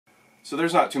So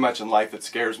there's not too much in life that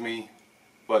scares me,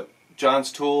 but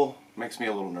John's tool makes me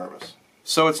a little nervous.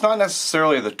 So it's not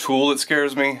necessarily the tool that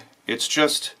scares me, it's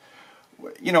just,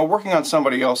 you know, working on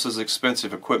somebody else's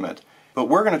expensive equipment. But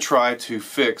we're going to try to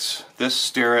fix this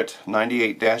Starrett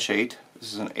 98-8.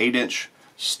 This is an 8-inch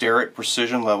Starrett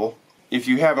precision level. If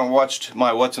you haven't watched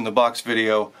my What's in the Box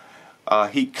video,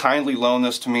 he kindly loaned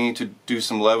this to me to do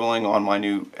some leveling on my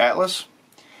new Atlas.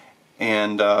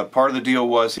 And part of the deal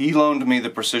was he loaned me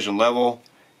the precision level,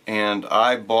 and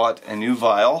I bought a new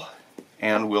vial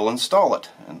and will install it.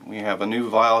 And we have a new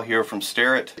vial here from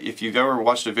Starrett. If you've ever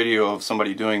watched a video of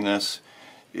somebody doing this,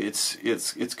 it's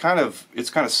kind of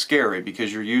scary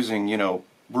because you're using, you know,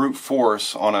 brute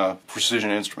force on a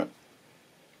precision instrument.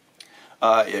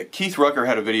 Keith Rucker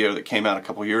had a video that came out a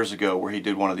couple years ago where he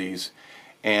did one of these,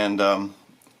 and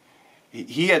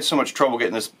he had so much trouble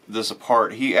getting this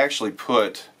apart. He actually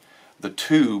put the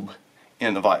tube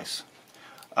in the vise.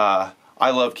 I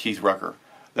love Keith Rucker.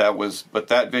 But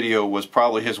that video was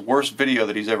probably his worst video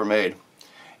that he's ever made.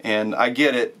 And I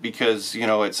get it, because, you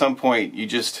know, at some point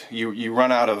you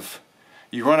run out of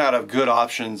good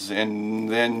options, and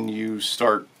then you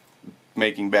start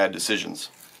making bad decisions.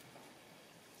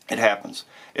 It happens.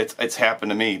 It's happened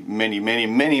to me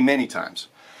many times.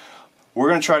 We're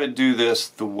going to try to do this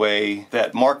the way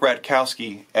that Mark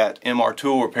Ratkowski at MR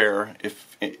Tool Repair,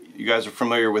 if you guys are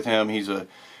familiar with him,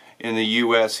 in the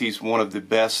US, he's one of the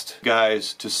best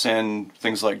guys to send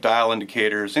things like dial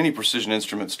indicators, any precision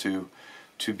instruments to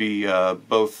be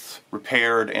both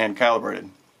repaired and calibrated.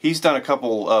 He's done a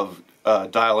couple of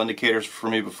dial indicators for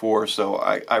me before, so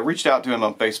I reached out to him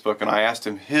on Facebook and I asked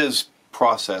him his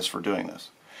process for doing this.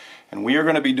 And we are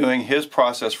going to be doing his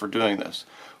process for doing this,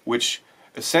 which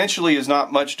essentially is not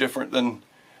much different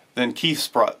than Keith's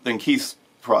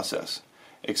process,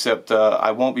 except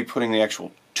I won't be putting the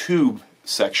actual tube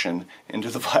section into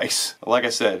the vise. Like I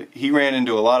said, he ran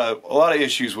into a lot of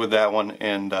issues with that one,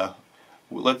 and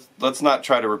let's not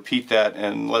try to repeat that,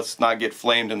 and let's not get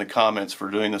flamed in the comments for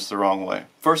doing this the wrong way.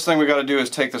 First thing we got to do is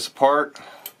take this apart.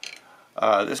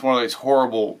 This is one of these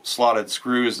horrible slotted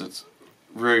screws that's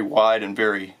very wide and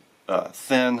very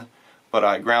thin, but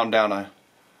I ground down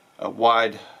a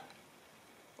wide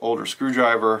older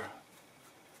screwdriver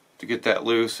to get that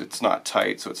loose. It's not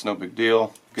tight, so it's no big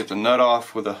deal. Get the nut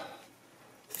off with a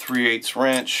 3/8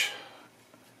 wrench.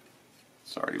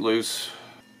 It's already loose.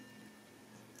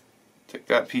 Take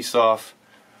that piece off.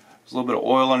 There's a little bit of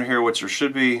oil under here, which there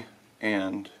should be,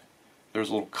 and there's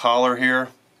a little collar here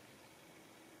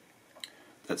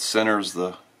that centers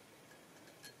the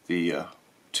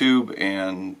tube,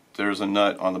 and there's a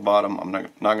nut on the bottom. I'm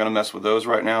not going to mess with those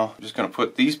right now. I'm just going to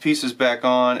put these pieces back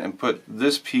on and put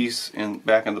this piece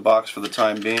back in the box for the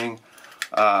time being.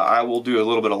 I will do a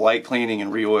little bit of light cleaning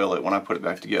and re-oil it when I put it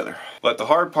back together. But the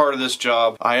hard part of this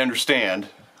job, I understand,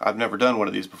 I've never done one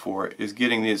of these before, is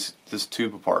getting this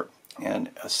tube apart. And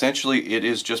essentially it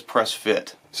is just press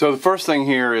fit. So the first thing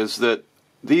here is that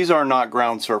these are not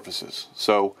ground surfaces.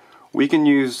 So we can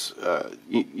use,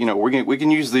 you know, we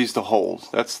can use these to hold.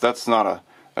 That's not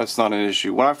an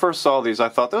issue. When I first saw these, I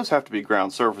thought those have to be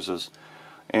ground surfaces,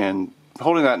 and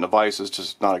holding that in a vise is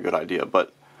just not a good idea.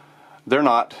 But they're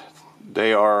not.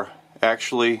 They are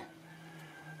actually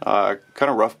kind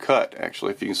of rough cut,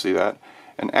 actually, if you can see that.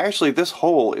 And actually, this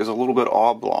hole is a little bit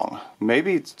oblong.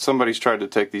 Maybe somebody's tried to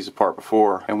take these apart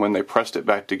before, and when they pressed it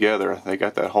back together, they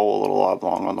got that hole a little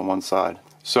oblong on the one side.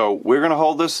 So we're going to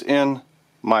hold this in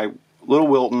my little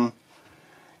Wilton.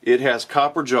 It has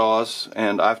copper jaws,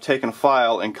 and I've taken a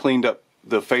file and cleaned up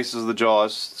the faces of the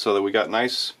jaws so that we got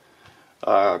nice,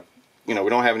 you know, we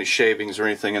don't have any shavings or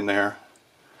anything in there.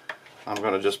 I'm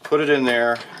going to just put it in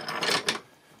there,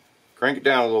 crank it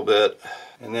down a little bit,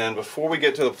 and then before we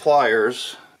get to the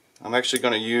pliers, I'm actually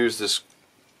going to use this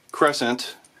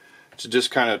crescent to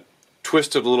just kind of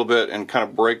twist it a little bit and kind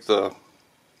of break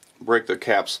the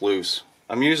caps loose.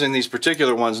 I'm using these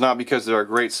particular ones not because they're a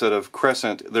great set of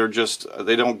crescent,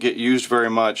 they don't get used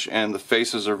very much, and the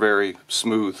faces are very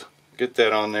smooth. Get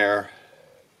that on there,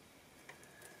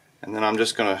 and then I'm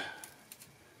just going to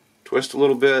twist a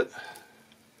little bit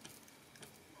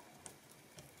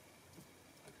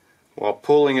while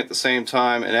pulling at the same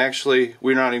time, and actually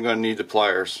we're not even going to need the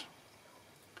pliers.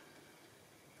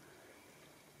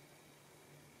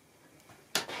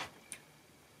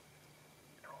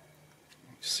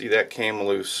 See, that came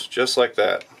loose just like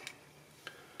that.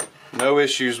 No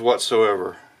issues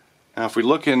whatsoever. Now if we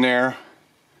look in there,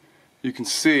 you can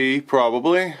see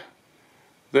probably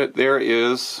that there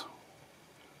is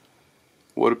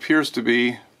what appears to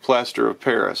be plaster of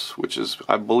Paris, which is,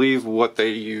 I believe, what they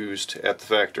used at the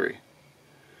factory.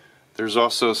 There's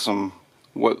also some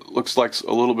what looks like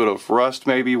a little bit of rust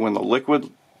maybe when the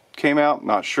liquid came out,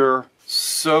 not sure.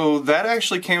 So that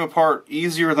actually came apart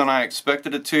easier than I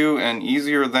expected it to, and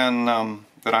easier than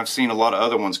I've seen a lot of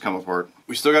other ones come apart.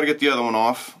 We still got to get the other one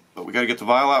off, but we got to get the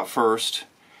vial out first,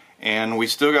 and we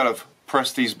still got to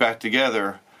press these back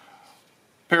together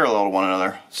parallel to one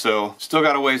another. So still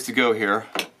got a ways to go here.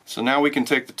 So now we can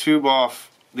take the tube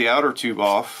off, the outer tube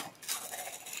off.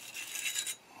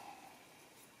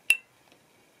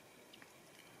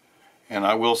 And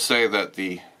I will say that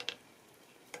the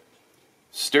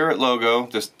Starrett logo,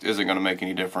 this isn't going to make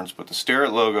any difference, but the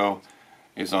Starrett logo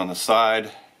is on the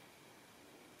side.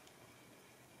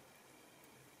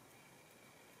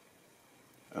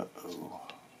 Uh-oh.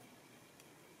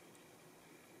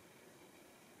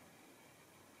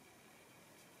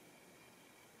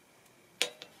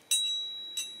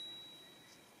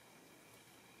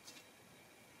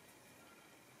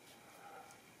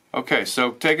 Okay,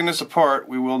 so taking this apart,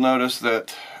 we will notice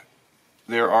that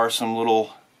there are some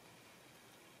little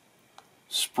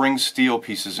spring steel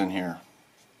pieces in here.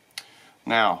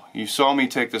 Now, you saw me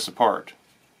take this apart.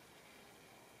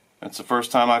 That's the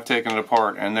first time I've taken it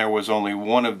apart, and there was only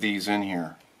one of these in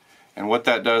here. And what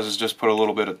that does is just put a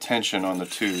little bit of tension on the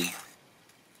tube.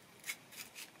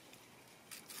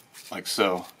 Like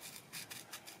so.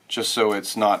 Just so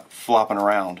it's not flopping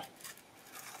around.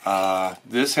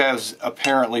 This has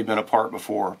apparently been apart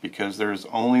before because there's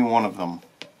only one of them.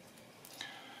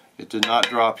 It did not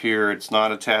drop here, it's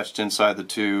not attached inside the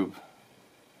tube.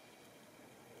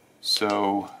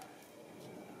 So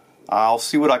I'll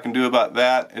see what I can do about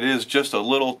that. It is just a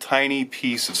little tiny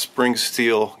piece of spring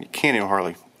steel. You can't even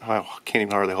hardly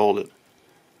hold it.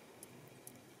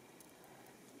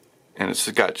 And it's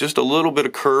got just a little bit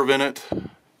of curve in it.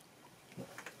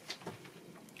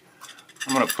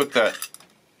 I'm going to put that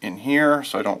in here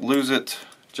so I don't lose it.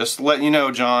 Just to let you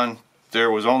know, John, there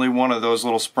was only one of those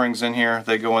little springs in here.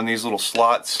 They go in these little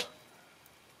slots.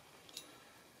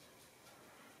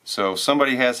 So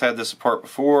somebody has had this apart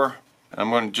before. I'm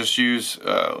going to just use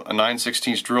a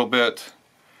 9/16 drill bit,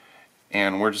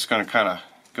 and we're just going to kind of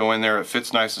go in there. It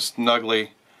fits nice and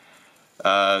snugly.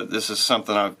 This is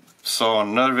something I saw in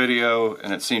another video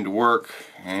and it seemed to work,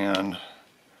 and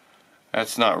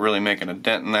that's not really making a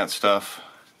dent in that stuff.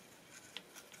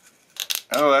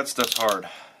 Oh, that stuff's hard.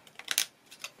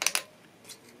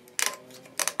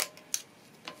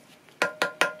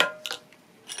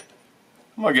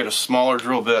 I'm going to get a smaller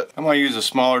drill bit. I'm going to use a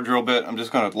smaller drill bit. I'm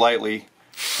just going to lightly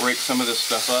break some of this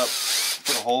stuff up,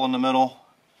 put a hole in the middle.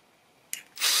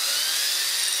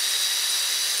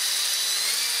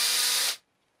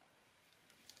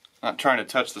 Not trying to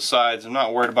touch the sides. I'm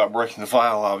not worried about breaking the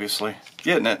vial, obviously.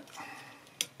 Getting it.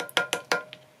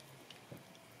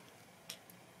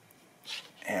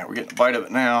 Yeah, we're getting a bite of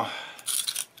it now.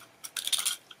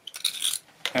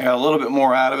 I got a little bit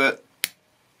more out of it.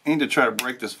 I need to try to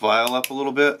break this vial up a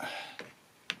little bit.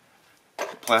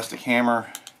 Plastic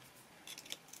hammer.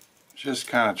 Just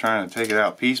kind of trying to take it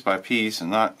out piece by piece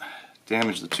and not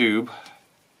damage the tube.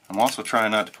 I'm also trying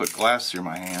not to put glass through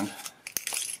my hand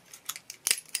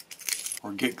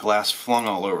or get glass flung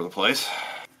all over the place.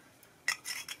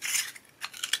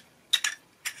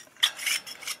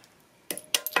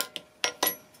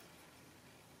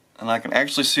 And I can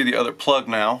actually see the other plug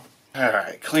now.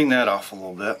 Alright, clean that off a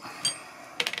little bit.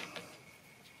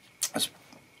 This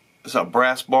is a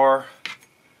brass bar.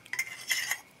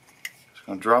 Just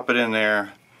going to drop it in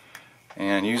there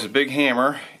and use a big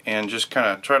hammer and just kind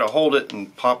of try to hold it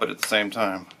and pop it at the same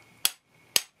time.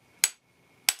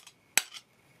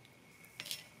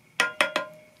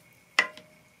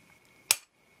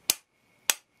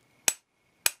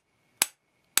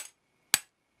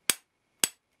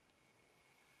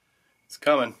 It's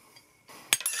coming.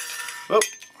 Oh,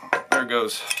 there it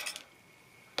goes.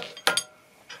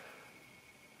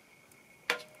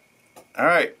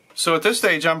 Alright, so at this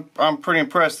stage I'm pretty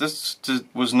impressed. This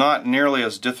was not nearly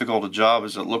as difficult a job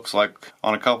as it looks like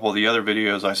on a couple of the other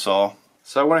videos I saw.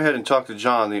 So I went ahead and talked to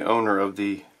John, the owner of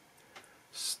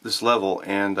this level,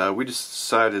 and we just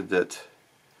decided that,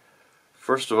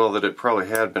 first of all, that it probably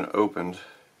had been opened,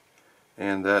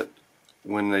 and that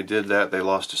when they did that they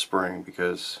lost a spring,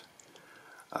 because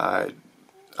I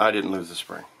didn't lose the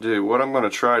spring. What I'm going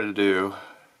to try to do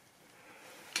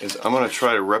is I'm going to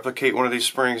try to replicate one of these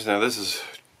springs. Now this is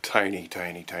tiny,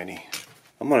 tiny, tiny.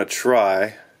 I'm going to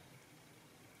try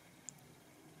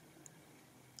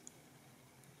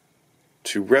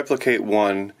to replicate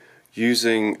one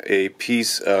using a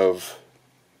piece of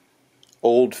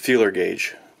old feeler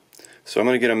gauge. So I'm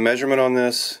going to get a measurement on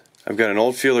this. I've got an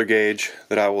old feeler gauge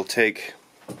that I will take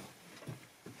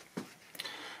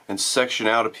and section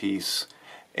out a piece,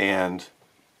 and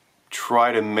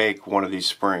try to make one of these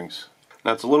springs.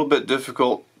 Now it's a little bit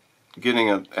difficult getting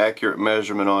an accurate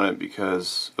measurement on it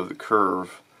because of the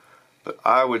curve, but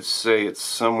I would say it's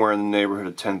somewhere in the neighborhood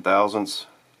of 10 thousandths.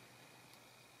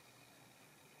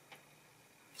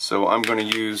 So I'm going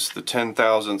to use the 10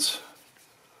 thousandths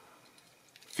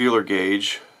feeler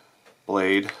gauge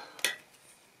blade,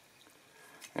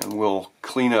 and we'll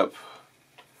clean up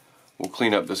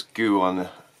this goo on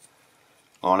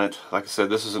it. Like I said,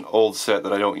 this is an old set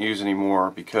that I don't use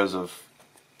anymore because of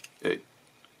it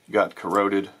got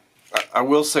corroded. I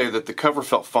will say that the cover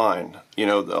felt fine. You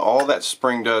know, all that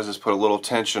spring does is put a little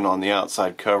tension on the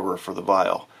outside cover for the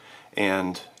vial,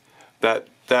 and that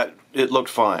it looked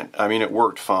fine. I mean, it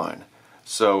worked fine.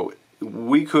 So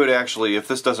we could actually, if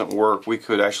this doesn't work, we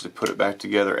could actually put it back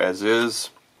together as is.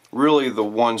 Really, the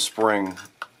one spring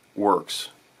works.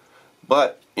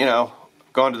 But, you know,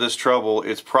 gone to this trouble,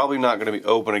 it's probably not going to be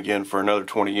open again for another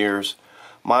 20 years.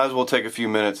 Might as well take a few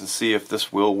minutes and see if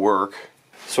this will work.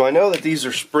 So I know that these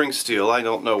are spring steel. I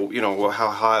don't know, you know, how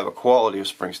high of a quality of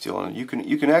spring steel, and you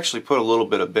can actually put a little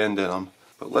bit of bend in them.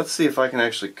 But let's see if I can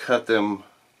actually cut them.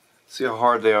 See how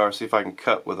hard they are. See if I can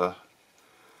cut with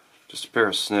just a pair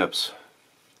of snips.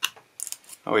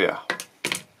 Oh yeah.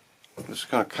 I'm just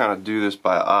going to kind of do this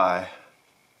by eye.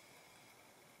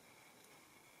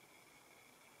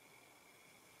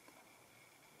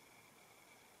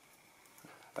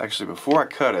 Actually, before I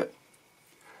cut it,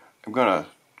 I'm going to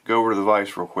go over to the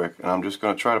vise real quick, and I'm just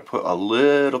going to try to put a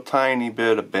little tiny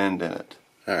bit of bend in it.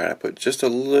 Alright, I put just a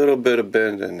little bit of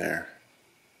bend in there.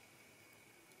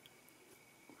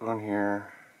 Put on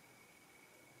here.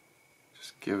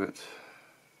 Just give it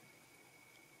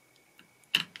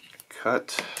a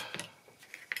cut.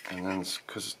 And then,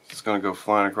 because it's going to go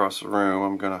flying across the room,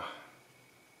 I'm going to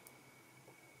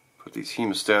put these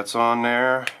hemostats on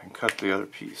there and cut the other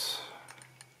piece.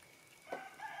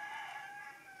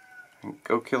 And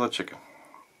go kill a chicken.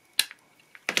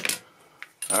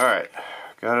 Alright,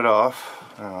 got it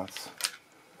off. Now let's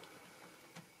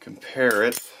compare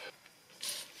it.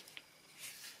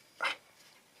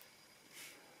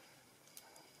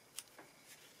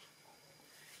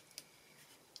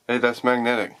 Hey, that's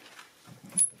magnetic.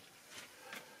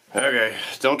 Okay,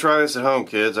 don't try this at home,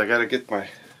 kids. I gotta get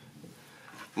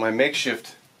my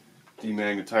makeshift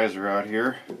demagnetizer out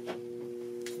here.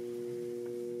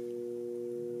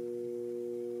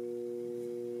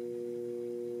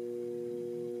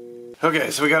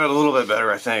 Okay, so we got it a little bit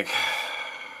better, I think.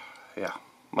 Yeah,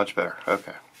 much better.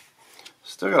 Okay.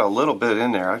 Still got a little bit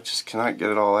in there. I just cannot get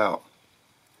it all out.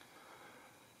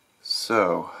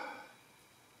 So,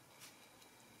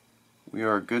 we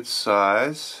are a good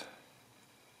size.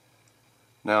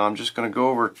 Now I'm just going to go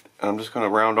over, and I'm just going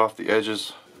to round off the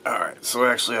edges. Alright, so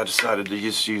actually I decided to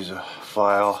just use a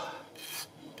file.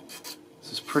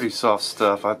 This is pretty soft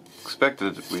stuff. I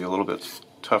expected it to be a little bit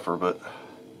tougher, but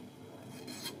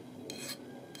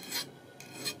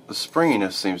the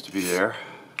springiness seems to be there.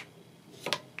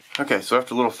 Okay, so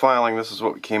after a little filing, this is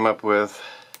what we came up with.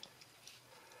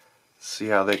 See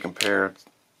how they compare. It's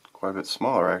quite a bit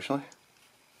smaller, actually.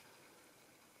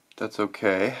 That's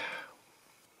okay.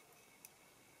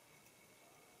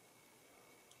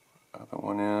 Other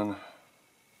one in.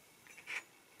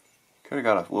 Could have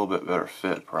got a little bit better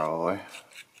fit, probably.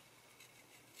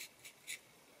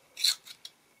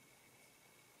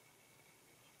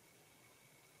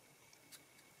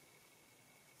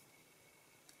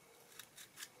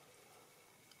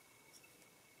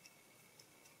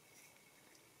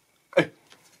 Hey,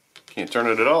 can't turn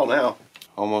it at all now.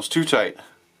 Almost too tight.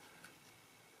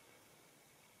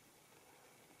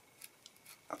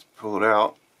 Let's pull it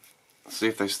out. See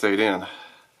if they stayed in.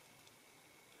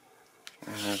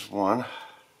 And there's one.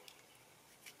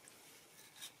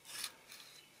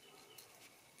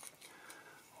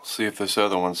 We'll see if this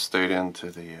other one stayed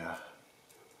into the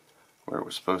where it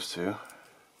was supposed to.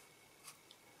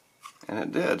 And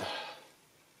it did.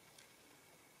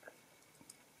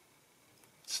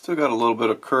 Still got a little bit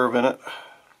of curve in it.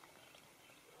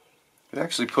 Could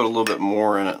actually put a little bit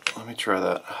more in it. Let me try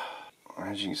that.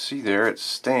 As you can see there, it's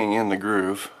staying in the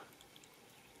groove.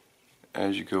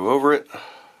 As you go over it,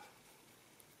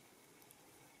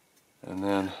 and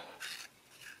then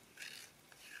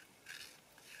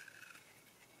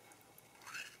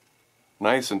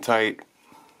nice and tight.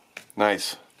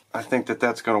 Nice. I think that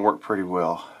that's going to work pretty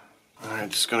well. Alright,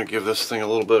 just going to give this thing a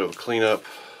little bit of a cleanup,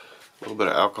 a little bit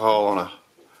of alcohol on a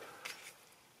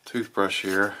toothbrush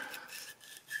here.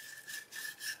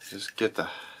 Just get the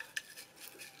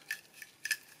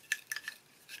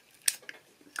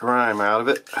grime out of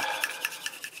it.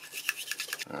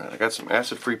 Alright, I got some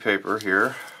acid-free paper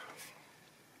here.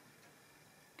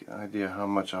 idea how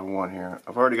much I want here.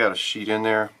 I've already got a sheet in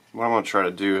there. What I'm going to try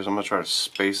to do is I'm going to try to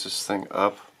space this thing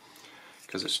up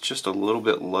because it's just a little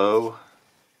bit low.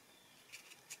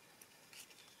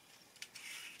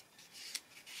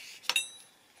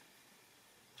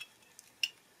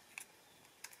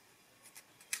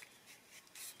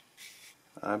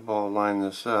 Eyeball line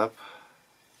this up.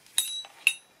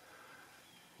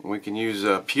 We can use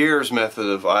Pierre's method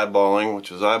of eyeballing,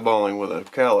 which is eyeballing with a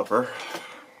caliper.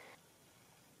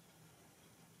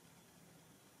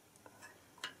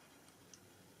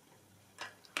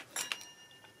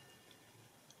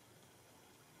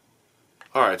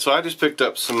 Alright, so I just picked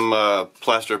up some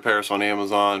plaster of Paris on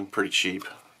Amazon, pretty cheap.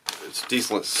 It's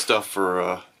decent stuff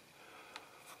for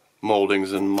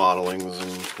moldings and modelings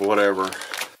and whatever.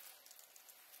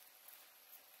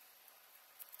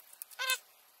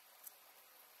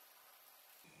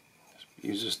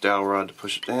 Use this dowel rod to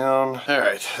push it down.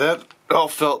 Alright, that all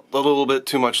felt a little bit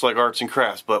too much like arts and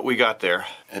crafts, but we got there.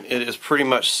 And it is pretty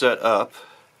much set up.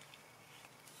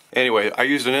 Anyway, I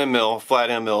used an end mill,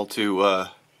 flat end mill, to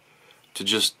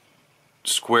just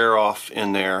square off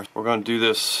in there. We're going to do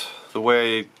this the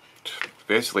way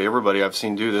basically everybody I've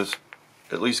seen do this,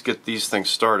 at least get these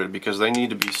things started, because they need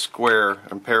to be square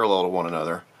and parallel to one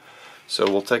another. So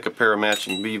we'll take a pair of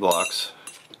matching B blocks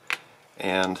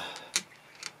and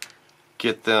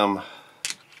get them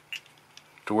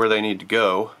to where they need to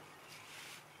go,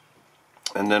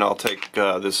 and then I'll take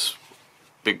this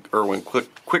big Irwin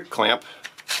quick clamp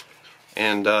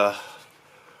and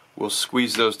we'll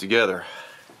squeeze those together.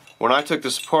 When I took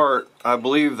this apart, I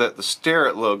believe that the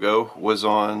Starrett logo was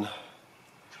on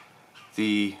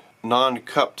the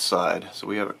non-cupped side. So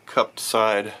we have a cupped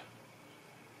side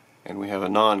and we have a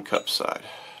non-cupped side.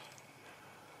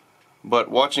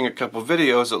 But watching a couple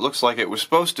videos, it looks like it was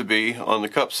supposed to be on the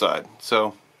cup side.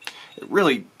 So it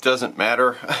really doesn't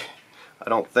matter, I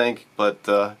don't think, but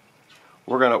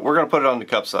we're gonna put it on the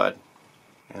cup side.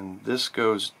 And this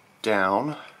goes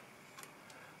down.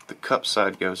 The cup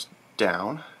side goes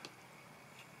down.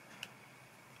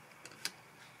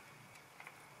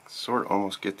 Sort of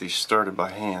almost get these started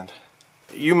by hand.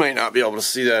 You may not be able to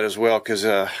see that as well because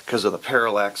of the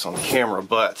parallax on the camera,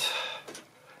 but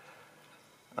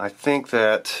I think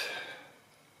that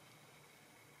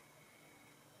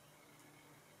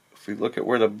if we look at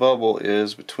where the bubble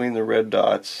is between the red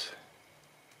dots,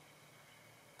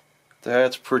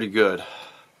 that's pretty good.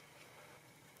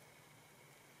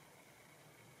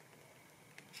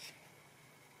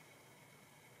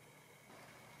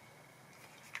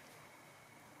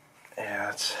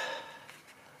 Yeah,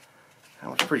 that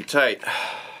was pretty tight.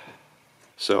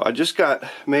 So I just got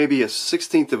maybe a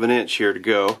 1/16 of an inch here to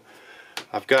go.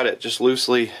 I've got it just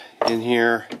loosely in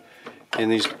here in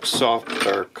these soft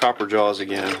or copper jaws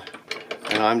again,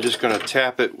 and I'm just going to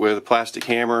tap it with a plastic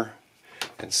hammer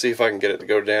and see if I can get it to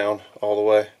go down all the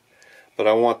way. But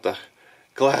I want the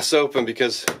glass open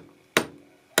because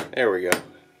there we go.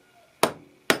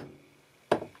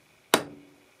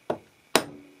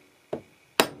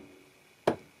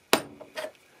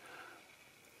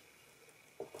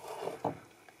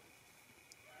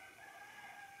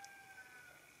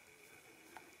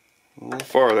 A little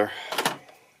farther.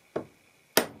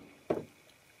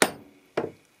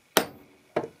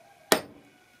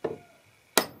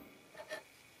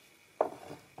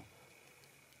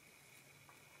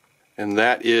 And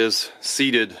that is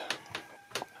seated.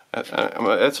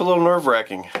 It's a little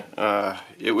nerve-wracking.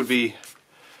 It would be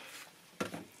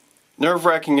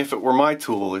nerve-wracking if it were my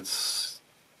tool. It's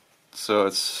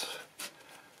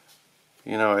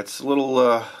you know, it's a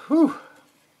little whew.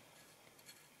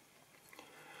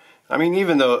 I mean,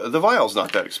 even though the vial's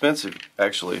not that expensive,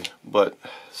 actually, but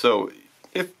so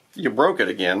if you broke it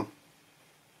again,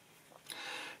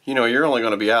 you know, you're only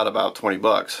going to be out about 20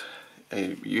 bucks.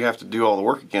 You have to do all the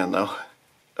work again, though.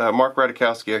 Mark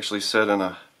Radikowski actually said in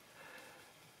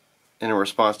a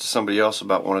response to somebody else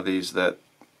about one of these that,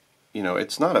 you know,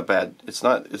 it's not a bad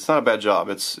job.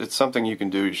 It's something you can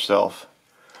do yourself.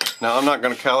 Now, I'm not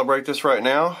going to calibrate this right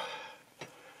now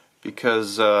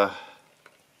because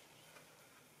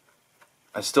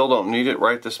I still don't need it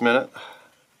right this minute,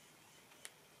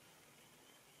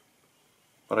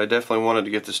 but I definitely wanted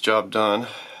to get this job done.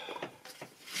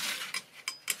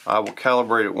 I will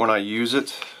calibrate it when I use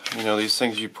it. You know, these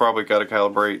things you probably got to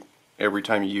calibrate every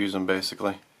time you use them,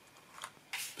 basically.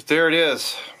 But there it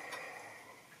is.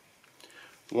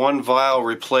 One vial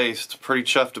replaced. Pretty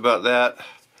chuffed about that.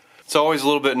 It's always a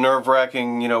little bit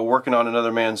nerve-wracking, you know, working on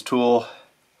another man's tool.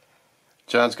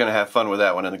 John's going to have fun with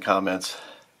that one in the comments.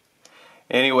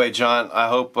 Anyway, John, I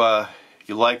hope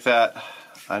you like that.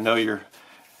 I know you're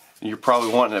You're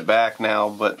probably wanting it back now,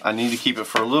 but I need to keep it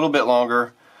for a little bit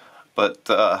longer. But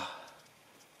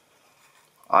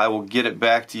I will get it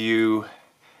back to you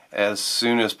as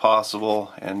soon as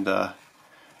possible, and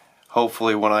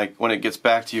hopefully when it gets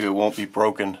back to you, it won't be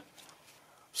broken.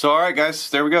 So alright guys,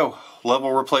 there we go.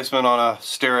 Level replacement on a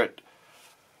Starrett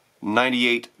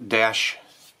 98-8.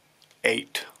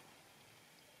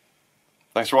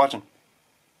 Thanks for watching.